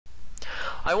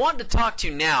I want to talk to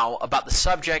you now about the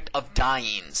subject of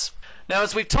dienes. Now,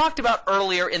 as we've talked about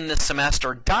earlier in this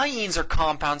semester, dienes are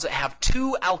compounds that have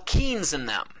two alkenes in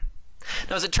them.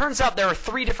 Now, as it turns out, there are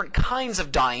three different kinds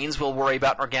of dienes we'll worry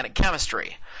about in organic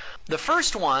chemistry. The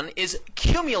first one is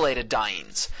cumulated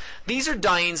dienes. These are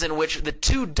dienes in which the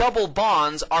two double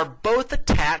bonds are both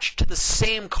attached to the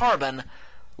same carbon,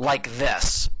 like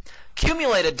this.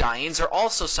 Cumulated dienes are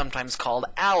also sometimes called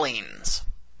allenes.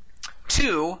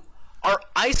 Two are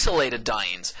isolated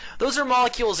dienes. Those are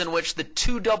molecules in which the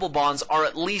two double bonds are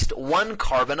at least one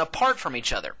carbon apart from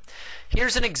each other.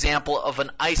 Here's an example of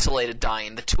an isolated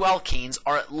diene. The two alkenes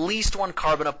are at least one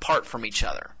carbon apart from each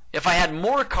other. If I had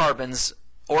more carbons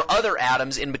or other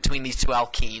atoms in between these two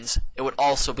alkenes, it would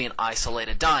also be an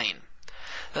isolated diene.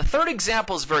 The third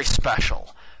example is very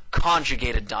special.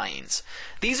 Conjugated dienes.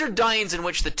 These are dienes in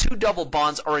which the two double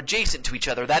bonds are adjacent to each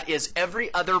other. That is,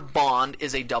 every other bond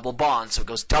is a double bond. So it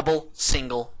goes double,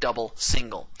 single, double,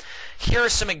 single. Here are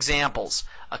some examples.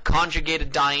 A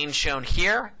conjugated diene shown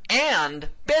here, and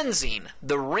benzene,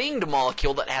 the ringed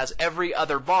molecule that has every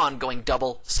other bond going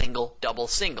double, single, double,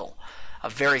 single. A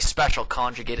very special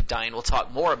conjugated diene we'll talk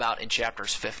more about in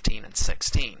chapters 15 and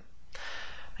 16.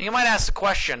 Now, you might ask the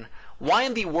question, why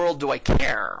in the world do I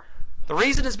care? The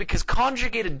reason is because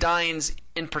conjugated dienes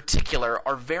in particular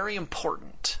are very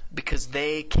important because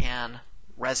they can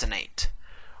resonate.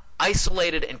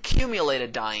 Isolated and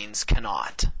cumulated dienes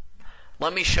cannot.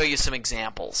 Let me show you some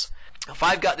examples. If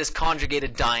I've got this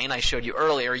conjugated diene I showed you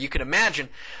earlier, you can imagine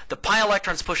the pi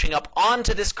electrons pushing up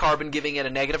onto this carbon, giving it a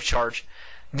negative charge.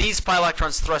 These pi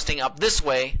electrons thrusting up this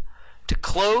way to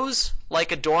close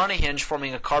like a door on a hinge,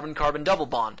 forming a carbon-carbon double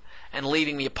bond, and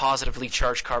leaving me a positively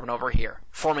charged carbon over here,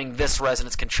 forming this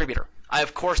resonance contributor. I,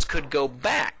 of course, could go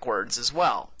backwards as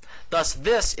well. Thus,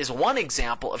 this is one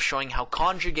example of showing how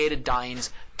conjugated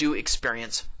dienes do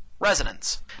experience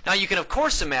resonance. Now, you can, of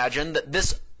course, imagine that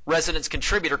this resonance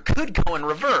contributor could go in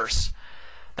reverse.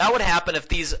 That would happen if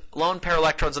these lone pair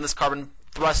electrons on this carbon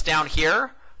thrust down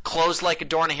here, closed like a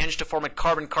door on a hinge to form a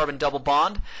carbon-carbon double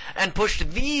bond, and pushed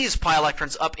these pi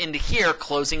electrons up into here,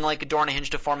 closing like a door on a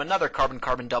hinge to form another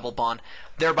carbon-carbon double bond,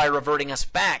 thereby reverting us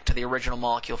back to the original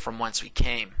molecule from whence we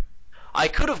came. I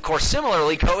could, of course,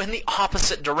 similarly go in the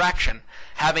opposite direction,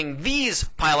 having these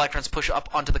pi electrons push up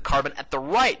onto the carbon at the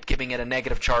right, giving it a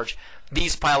negative charge,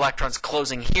 these pi electrons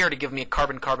closing here to give me a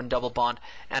carbon-carbon double bond,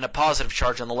 and a positive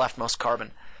charge on the leftmost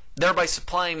carbon, thereby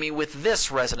supplying me with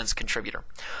this resonance contributor.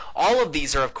 All of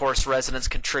these are, of course, resonance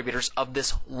contributors of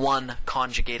this one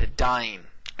conjugated diene,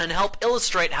 and help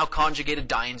illustrate how conjugated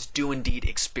dienes do indeed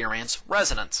experience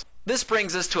resonance. This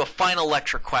brings us to a final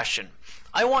lecture question.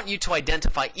 I want you to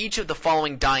identify each of the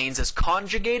following dienes as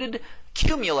conjugated,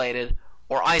 cumulated,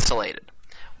 or isolated.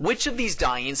 Which of these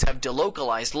dienes have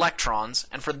delocalized electrons,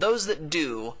 and for those that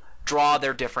do, draw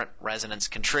their different resonance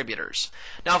contributors.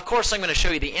 Now, of course, I'm going to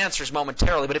show you the answers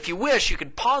momentarily, but if you wish, you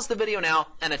can pause the video now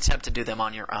and attempt to do them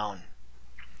on your own.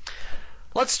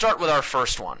 Let's start with our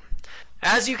first one.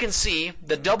 As you can see,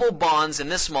 the double bonds in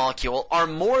this molecule are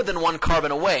more than one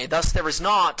carbon away. Thus, there is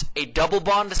not a double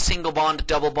bond, single bond,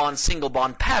 double bond, single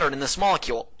bond pattern in this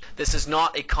molecule. This is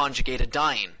not a conjugated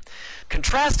diene.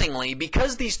 Contrastingly,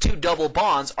 because these two double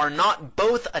bonds are not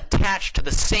both attached to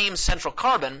the same central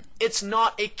carbon, it's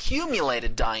not a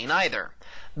cumulated diene either.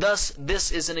 Thus,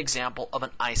 this is an example of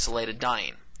an isolated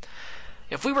diene.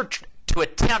 If we were to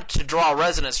attempt to draw a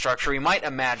resonance structure, we might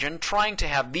imagine trying to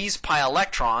have these pi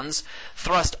electrons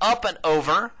thrust up and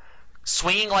over,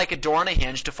 swinging like a door on a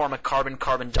hinge to form a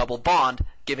carbon-carbon double bond,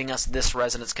 giving us this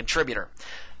resonance contributor.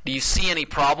 Do you see any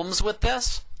problems with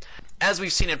this? As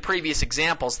we've seen in previous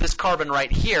examples, this carbon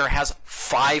right here has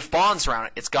 5 bonds around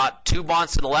it. It's got 2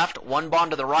 bonds to the left, 1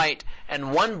 bond to the right,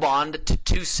 and 1 bond to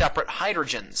 2 separate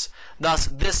hydrogens. Thus,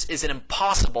 this is an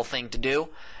impossible thing to do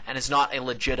and is not a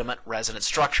legitimate resonance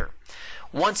structure.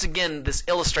 Once again, this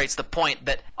illustrates the point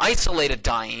that isolated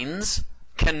dienes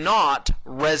cannot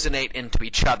resonate into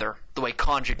each other the way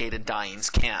conjugated dienes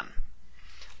can.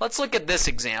 Let's look at this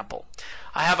example.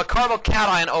 I have a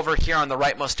carbocation over here on the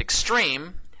rightmost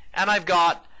extreme, and I've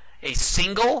got a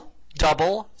single,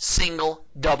 double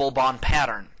bond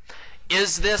pattern.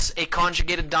 Is this a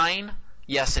conjugated diene?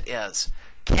 Yes, it is.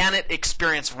 Can it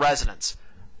experience resonance?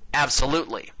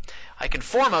 Absolutely. I can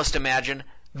foremost imagine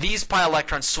these pi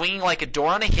electrons swinging like a door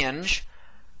on a hinge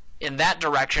in that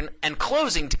direction and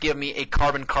closing to give me a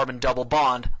carbon-carbon double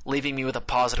bond, leaving me with a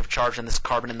positive charge on this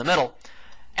carbon in the middle,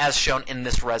 as shown in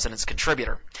this resonance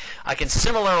contributor. I can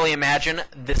similarly imagine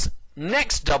this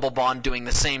next double bond doing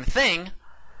the same thing,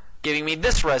 giving me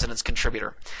this resonance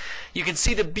contributor. You can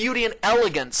see the beauty and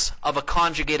elegance of a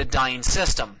conjugated diene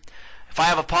system. If I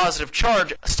have a positive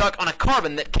charge stuck on a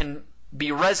carbon that can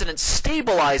be resonance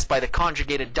stabilized by the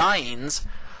conjugated dienes,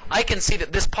 I can see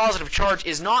that this positive charge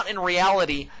is not in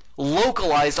reality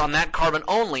localized on that carbon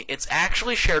only. It's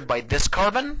actually shared by this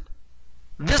carbon,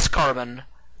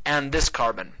 and this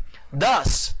carbon.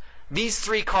 Thus, these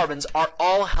three carbons are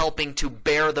all helping to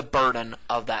bear the burden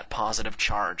of that positive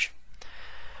charge.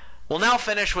 We'll now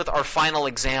finish with our final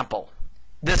example,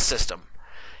 this system.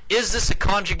 Is this a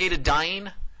conjugated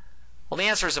diene? Well, the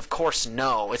answer is of course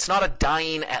no. It's not a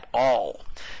diene at all.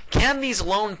 Can these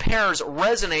lone pairs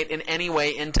resonate in any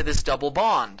way into this double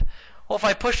bond? Well, if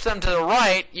I push them to the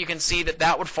right, you can see that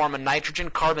that would form a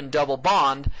nitrogen-carbon double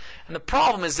bond, and the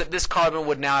problem is that this carbon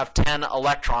would now have 10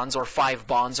 electrons, or 5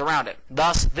 bonds around it.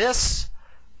 Thus, this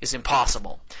is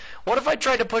impossible. What if I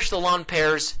tried to push the lone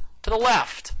pairs to the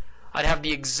left? I'd have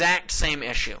the exact same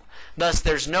issue. Thus,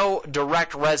 there's no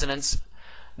direct resonance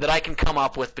that I can come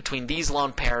up with between these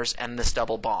lone pairs and this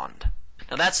double bond.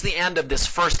 Now, that's the end of this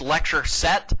first lecture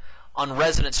set on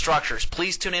resonance structures.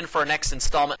 Please tune in for our next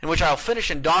installment, in which I'll finish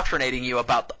indoctrinating you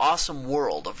about the awesome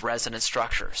world of resonance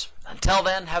structures. Until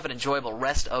then, have an enjoyable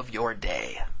rest of your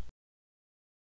day.